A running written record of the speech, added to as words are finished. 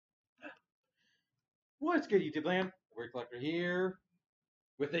What's good, YouTube land? Word Collector here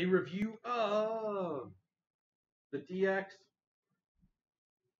with a review of the DX.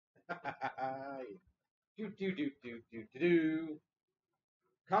 do.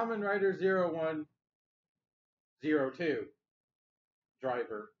 Kamen Rider Zero-one, Zero-two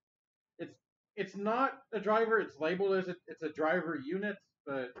driver. It's not a driver. It's labeled as it's a driver unit,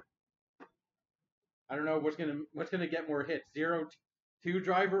 but I don't know what's gonna get more hits: Zero-two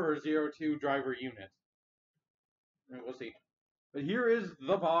driver or Zero-two driver unit. We'll see. But here is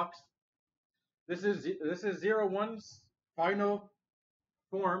the box. This is Zero-one's final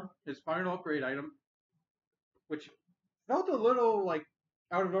form, his final upgrade item, which felt a little like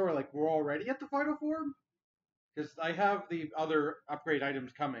out of nowhere, like we're already at the final form, because I have the other upgrade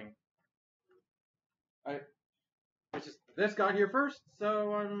items coming. It's just this got here first,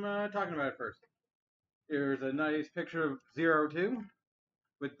 so I'm talking about it first. Here's a nice picture of Zero-two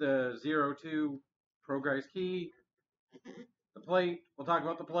with the Zero-two progress key, the plate. We'll talk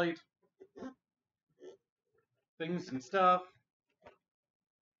about the plate, things and stuff.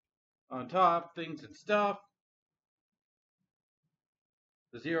 On top, things and stuff.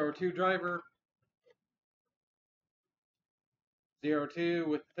 The Zero-two driver. Zero-two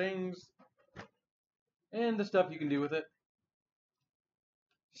with things. And the stuff you can do with it.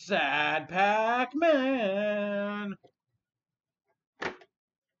 Sad Pac-Man!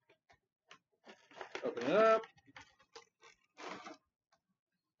 Open it up.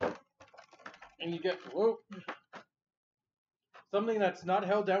 And you get, whoa, something that's not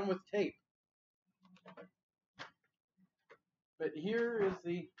held down with tape. But here is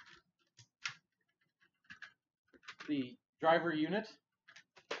the driver unit.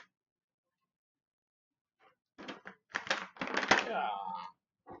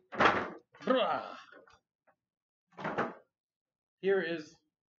 Here is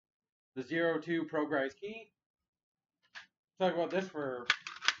the Zero-two progress key. Talk about this for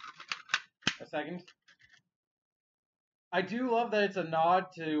a second. I do love that it's a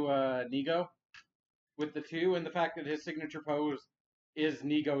nod to Nego with the 2, and the fact that his signature pose is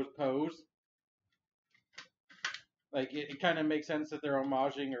Nego's pose. Like, it kind of makes sense that they're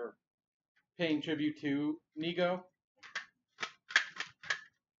homaging or paying tribute to Nego.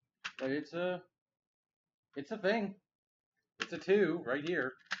 But it's a thing. It's a 2 right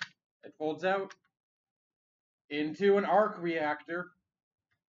here. It folds out into an arc reactor.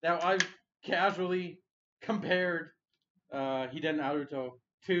 Now, I've casually compared Hiden Naruto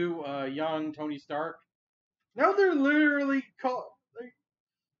to young Tony Stark. Now they're literally called...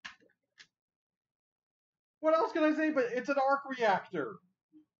 What else can I say? But it's an arc reactor.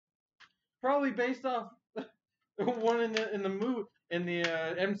 Probably based off one in the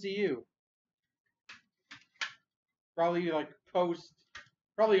MCU. Probably like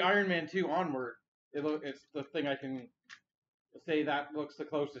probably Iron Man 2 onward. It's the thing I can say that looks the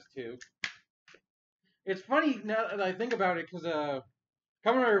closest to. It's funny now that I think about it, because Kamen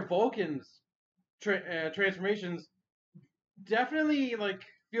Rider Vulcan's transformations definitely like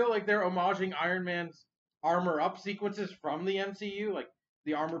feel like they're homaging Iron Man's armor up sequences from the MCU, like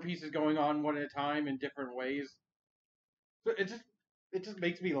the armor pieces going on one at a time in different ways. So it just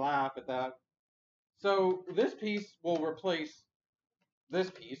makes me laugh at that. So this piece will replace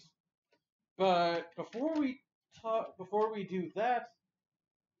this piece, but before we do that,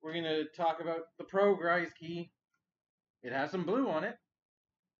 we're gonna talk about the progress key. It has some blue on it,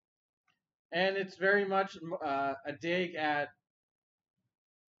 and it's very much a dig at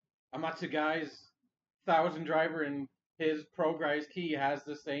Amatsugai's 1000 driver, and his progress key has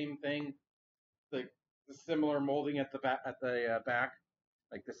the same thing, like the similar molding at the back,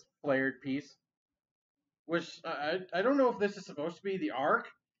 like this flared piece. Which I don't know if this is supposed to be the arc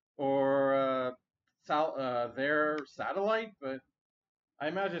or their satellite, but I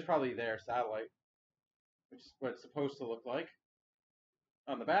imagine it's probably their satellite, which is what it's supposed to look like.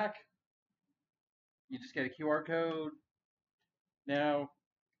 On the back, you just get a QR code. Now,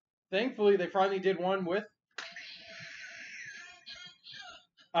 thankfully, they finally did one with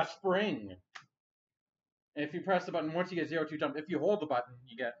a spring. And if you press the button, once you get Zero-two jump, if you hold the button,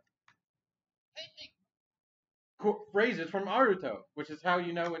 you get phrases from Naruto, which is how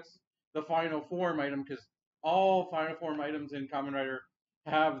you know it's the final form item, because all final form items in Kamen Rider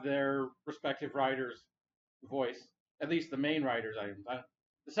have their respective rider's voice. At least the main rider's items.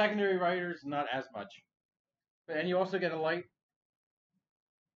 The secondary riders, not as much. And you also get a light,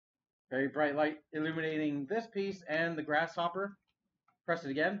 very bright light, illuminating this piece and the grasshopper. Press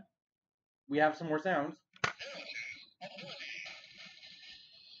it again. We have some more sounds.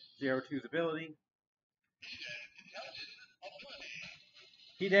 Zero-two's ability.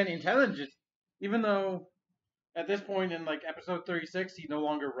 Hiden Intelligence. Even though at this point in like episode 36, he no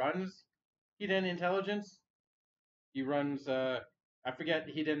longer runs Hidden Intelligence. He runs, I forget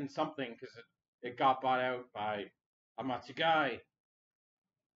Hidden something because it got bought out by Amatsugai.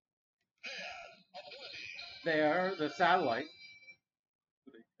 There, the satellite.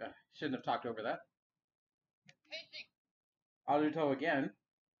 Shouldn't have talked over that. Aruto again.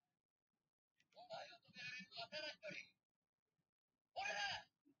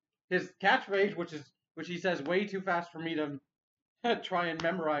 His catchphrase, which he says way too fast for me to try and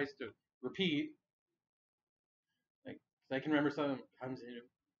memorize to repeat. Like I can remember something comes in.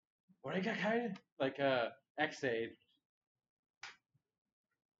 What I got kind of like X-Aid.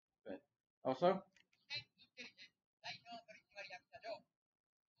 But also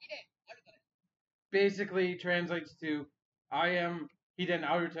basically translates to I am Hiden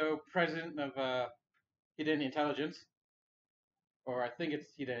Aruto, president of Hiden Intelligence. Or I think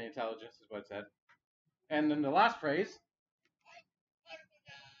it's Hiden Intelligence is what it said. And then the last phrase,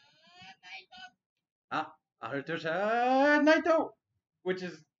 Aruto Naito, which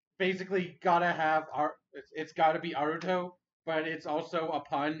is basically gotta have it's gotta be Aruto, but it's also a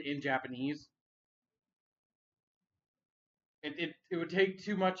pun in Japanese. It would take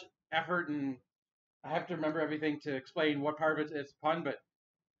too much effort, and I have to remember everything to explain what part of it is pun. But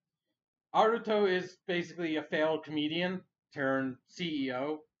Aruto is basically a failed comedian turned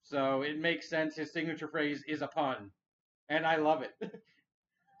CEO, so it makes sense. His signature phrase is a pun, and I love it.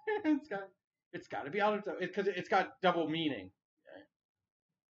 It's got to be Aruto because it's got double meaning.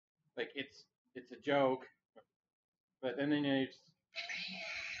 Like it's a joke, but then you just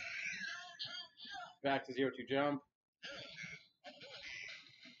back to 0-2 jump.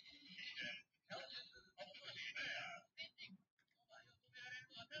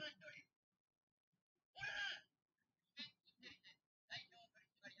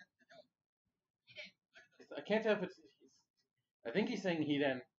 I can't tell if it's. I think he's saying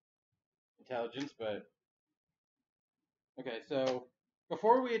Hiden Intelligence, but okay. So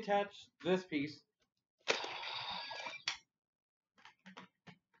before we attach this piece,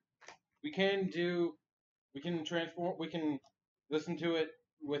 we can do. We can transform. We can listen to it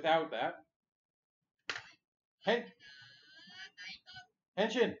without that. Hen-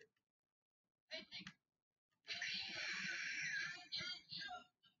 Henshin.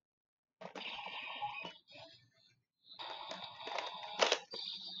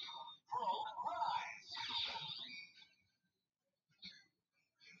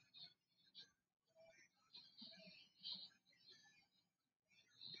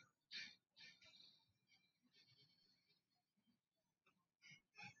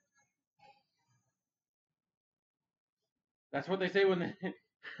 That's what they say when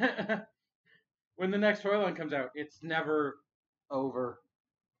the when the next toy line comes out. It's never over.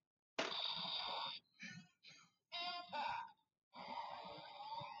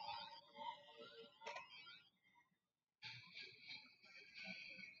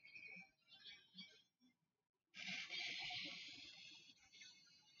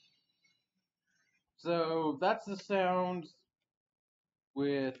 So that's the sound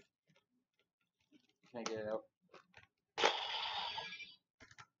with. Can't get it out.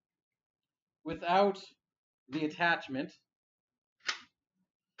 Without the attachment,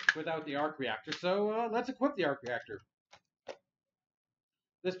 without the arc reactor. So let's equip the arc reactor.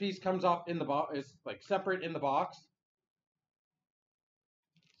 This piece comes off in the box, is like separate in the box.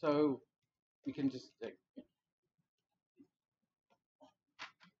 So we can just.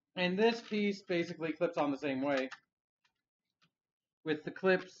 And this piece basically clips on the same way, with the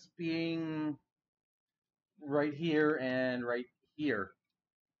clips being right here and right here.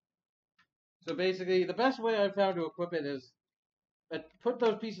 So basically, the best way I've found to equip it is put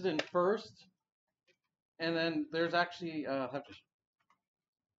those pieces in first, and then there's actually have to.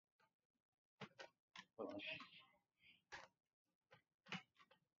 Hold on.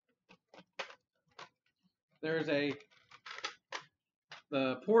 There's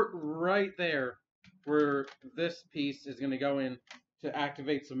the port right there where this piece is going to go in to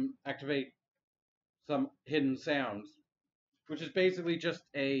activate some hidden sounds, which is basically just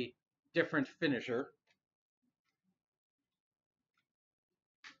a different finisher.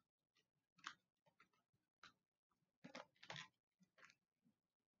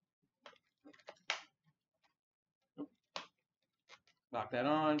 Lock that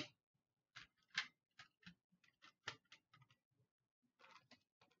on.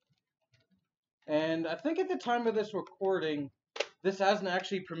 And I think at the time of this recording, this hasn't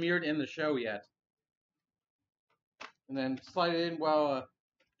actually premiered in the show yet. And then slide it in while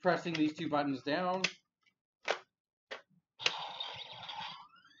pressing these two buttons down.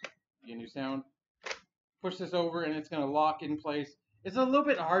 be a new sound. Push this over and it's going to lock in place. It's a little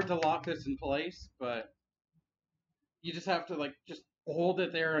bit hard to lock this in place, but you just have to like just hold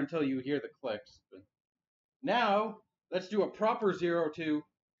it there until you hear the clicks. But now, let's do a proper 0-2.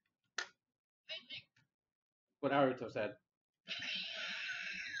 What Naruto said.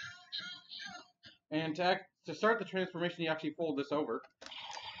 And to start the transformation, you actually fold this over.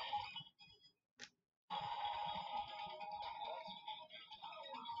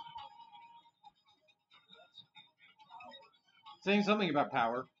 Saying something about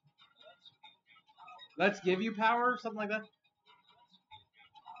power. Let's give you power, something like that.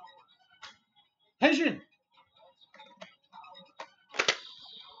 Henshin!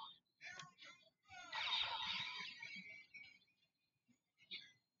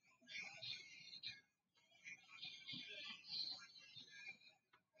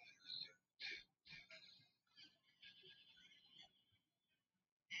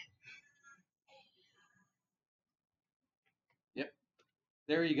 Yep.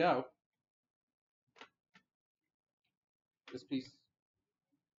 There you go. This piece.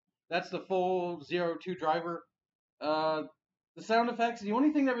 That's the full 0-2 driver. The sound effects, the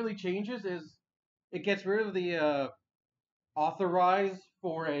only thing that really changes is it gets rid of the authorize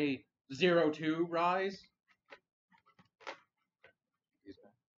for a 0-2 rise.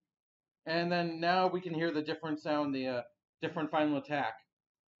 And then now we can hear the different sound, the different final attack.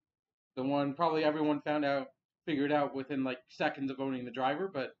 The one probably everyone figured out within like seconds of owning the driver,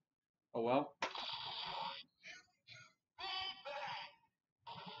 but oh well.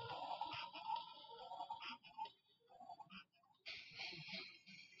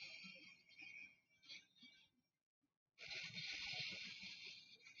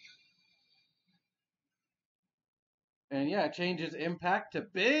 And yeah, it changes impact to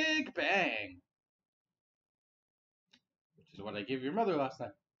Big Bang, which is what I gave your mother last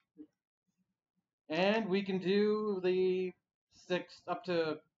night. And we can do the up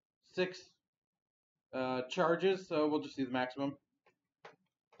to 6 charges, so we'll just do the maximum.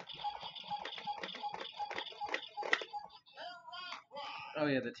 Oh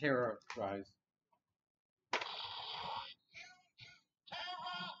yeah, the Terror Rise.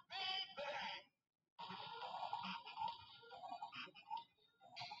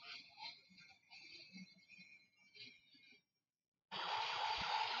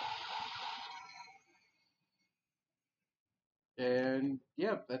 And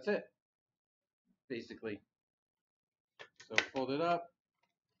yeah, that's it, basically. So fold it up.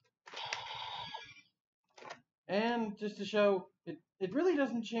 And just to show, it really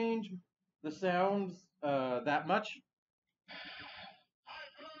doesn't change the sounds that much.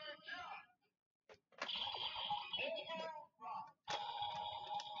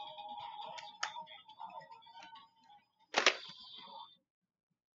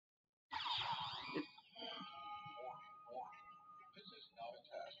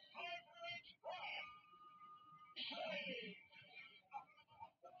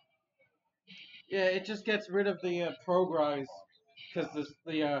 Yeah, it just gets rid of the Probe Rise, because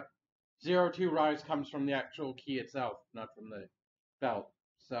the 0-2 Rise comes from the actual key itself, not from the belt.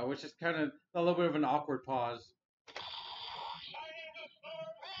 So it's just kind of a little bit of an awkward pause.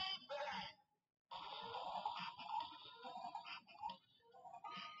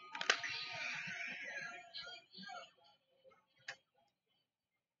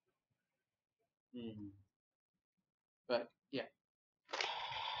 But yeah.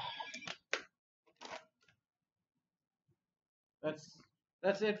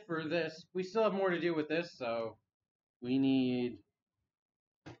 That's it for this. We still have more to do with this, so we need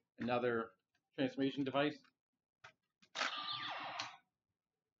another transformation device.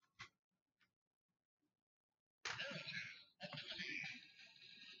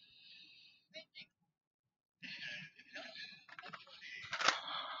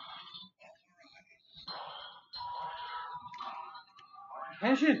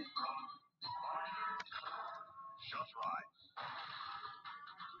 Henshin!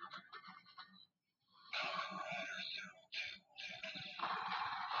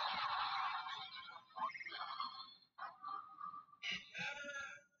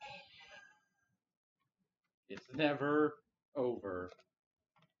 It's never over.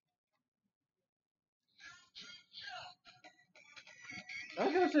 I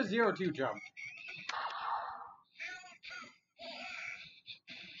think it says 0-2 jump.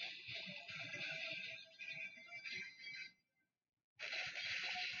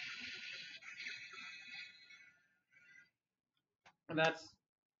 And that's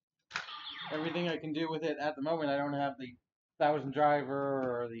everything I can do with it at the moment. I don't have the 1000 driver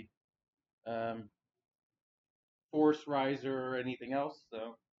or the force riser or anything else,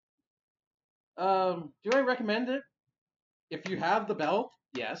 so Do I recommend it? If you have the belt,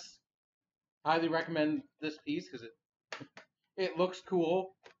 yes. Highly recommend this piece because it looks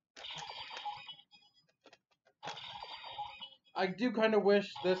cool. I do kind of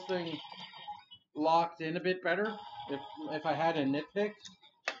wish this thing locked in a bit better. If I had a nitpick,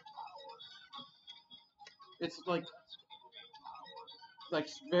 it's like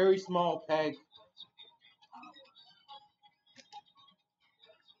very small peg,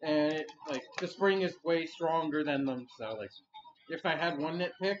 and like the spring is way stronger than them. So like, if I had one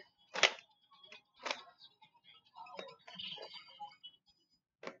nitpick,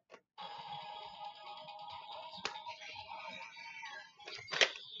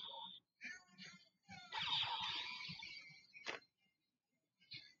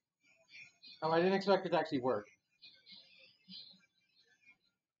 oh, I didn't expect it to actually work.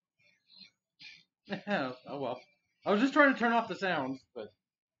 Oh well. I was just trying to turn off the sounds, but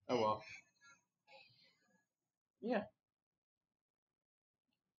oh well. Yeah,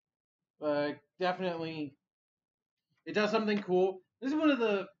 but definitely it does something cool. This is one of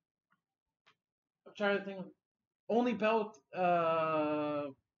the I'm trying to think of only belt.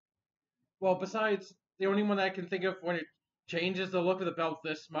 Well, besides the only one I can think of when it changes the look of the belt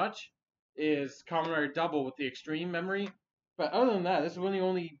this much is Kamen Rider Double with the extreme memory. But other than that, this is one of the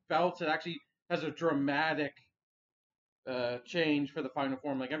only belts that actually has a dramatic change for the final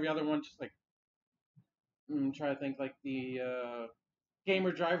form. Like every other one, just like I'm trying to think, like the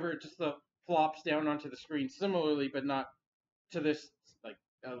gamer driver, just the flops down onto the screen similarly, but not to this like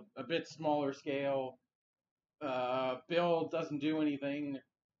a bit smaller scale. Build doesn't do anything.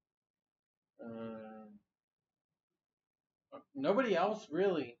 Uh, Nobody else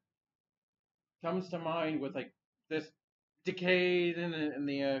really comes to mind with like this decayed in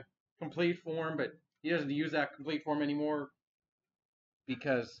the complete form, but he doesn't use that complete form anymore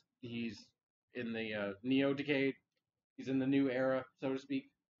because he's in the neo decayed. He's in the new era, so to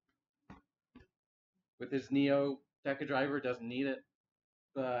speak. With his neo Deca driver, doesn't need it.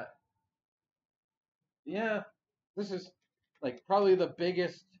 But yeah, this is like probably the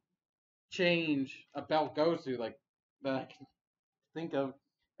biggest change a belt goes through, like that I can think of.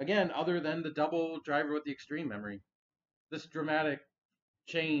 Again, other than the double driver with the extreme memory, this dramatic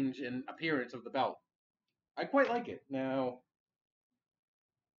change in appearance of the belt. I quite like it. Now,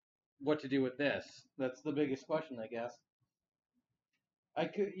 what to do with this? That's the biggest question, I guess.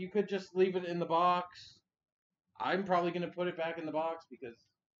 You could just leave it in the box. I'm probably going to put it back in the box because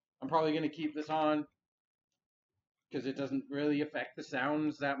I'm probably going to keep this on because it doesn't really affect the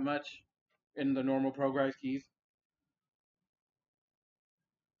sounds that much in the normal progress keys.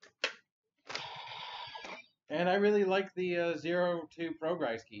 And I really like the 0-2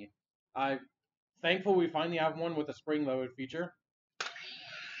 progress key. I'm thankful we finally have one with a spring load feature.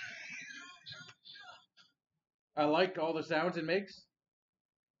 I like all the sounds it makes.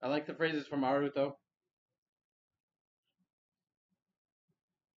 I like the phrases from Naruto.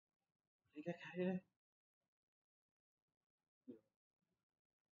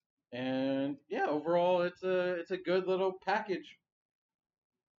 And yeah, overall it's a good little package.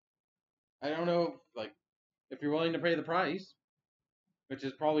 I don't know like if you're willing to pay the price, which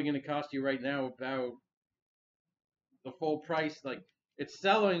is probably going to cost you right now about the full price. Like it's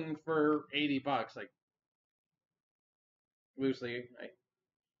selling for $80, like loosely.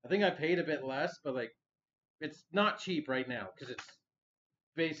 I think I paid a bit less, but like it's not cheap right now because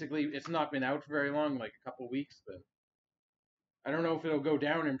it's not been out for very long, like a couple weeks. But I don't know if it'll go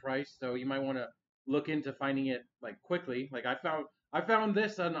down in price, so you might want to look into finding it like quickly. Like I found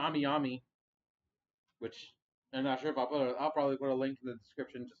this on AmiAmi, which I'm not sure if I'll probably put a link in the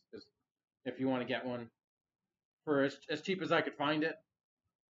description just if you want to get one for as cheap as I could find it.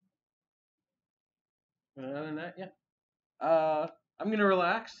 But other than that, yeah. I'm gonna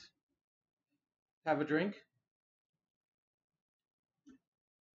relax, have a drink,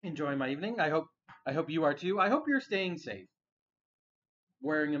 enjoy my evening. I hope you are too. I hope you're staying safe,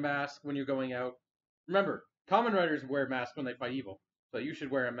 wearing a mask when you're going out. Remember, Kamen Riders wear masks when they fight evil, so you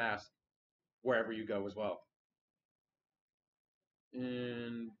should wear a mask wherever you go as well.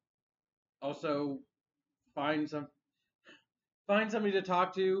 And also find some find somebody to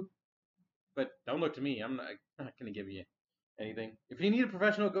talk to, but don't look to me. I'm not gonna give you anything. If you need a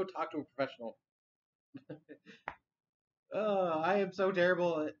professional, go talk to a professional. Oh, I am so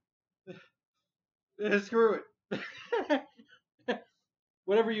terrible at screw it.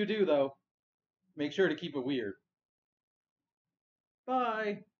 Whatever you do, though, make sure to keep it weird.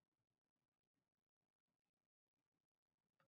 Bye.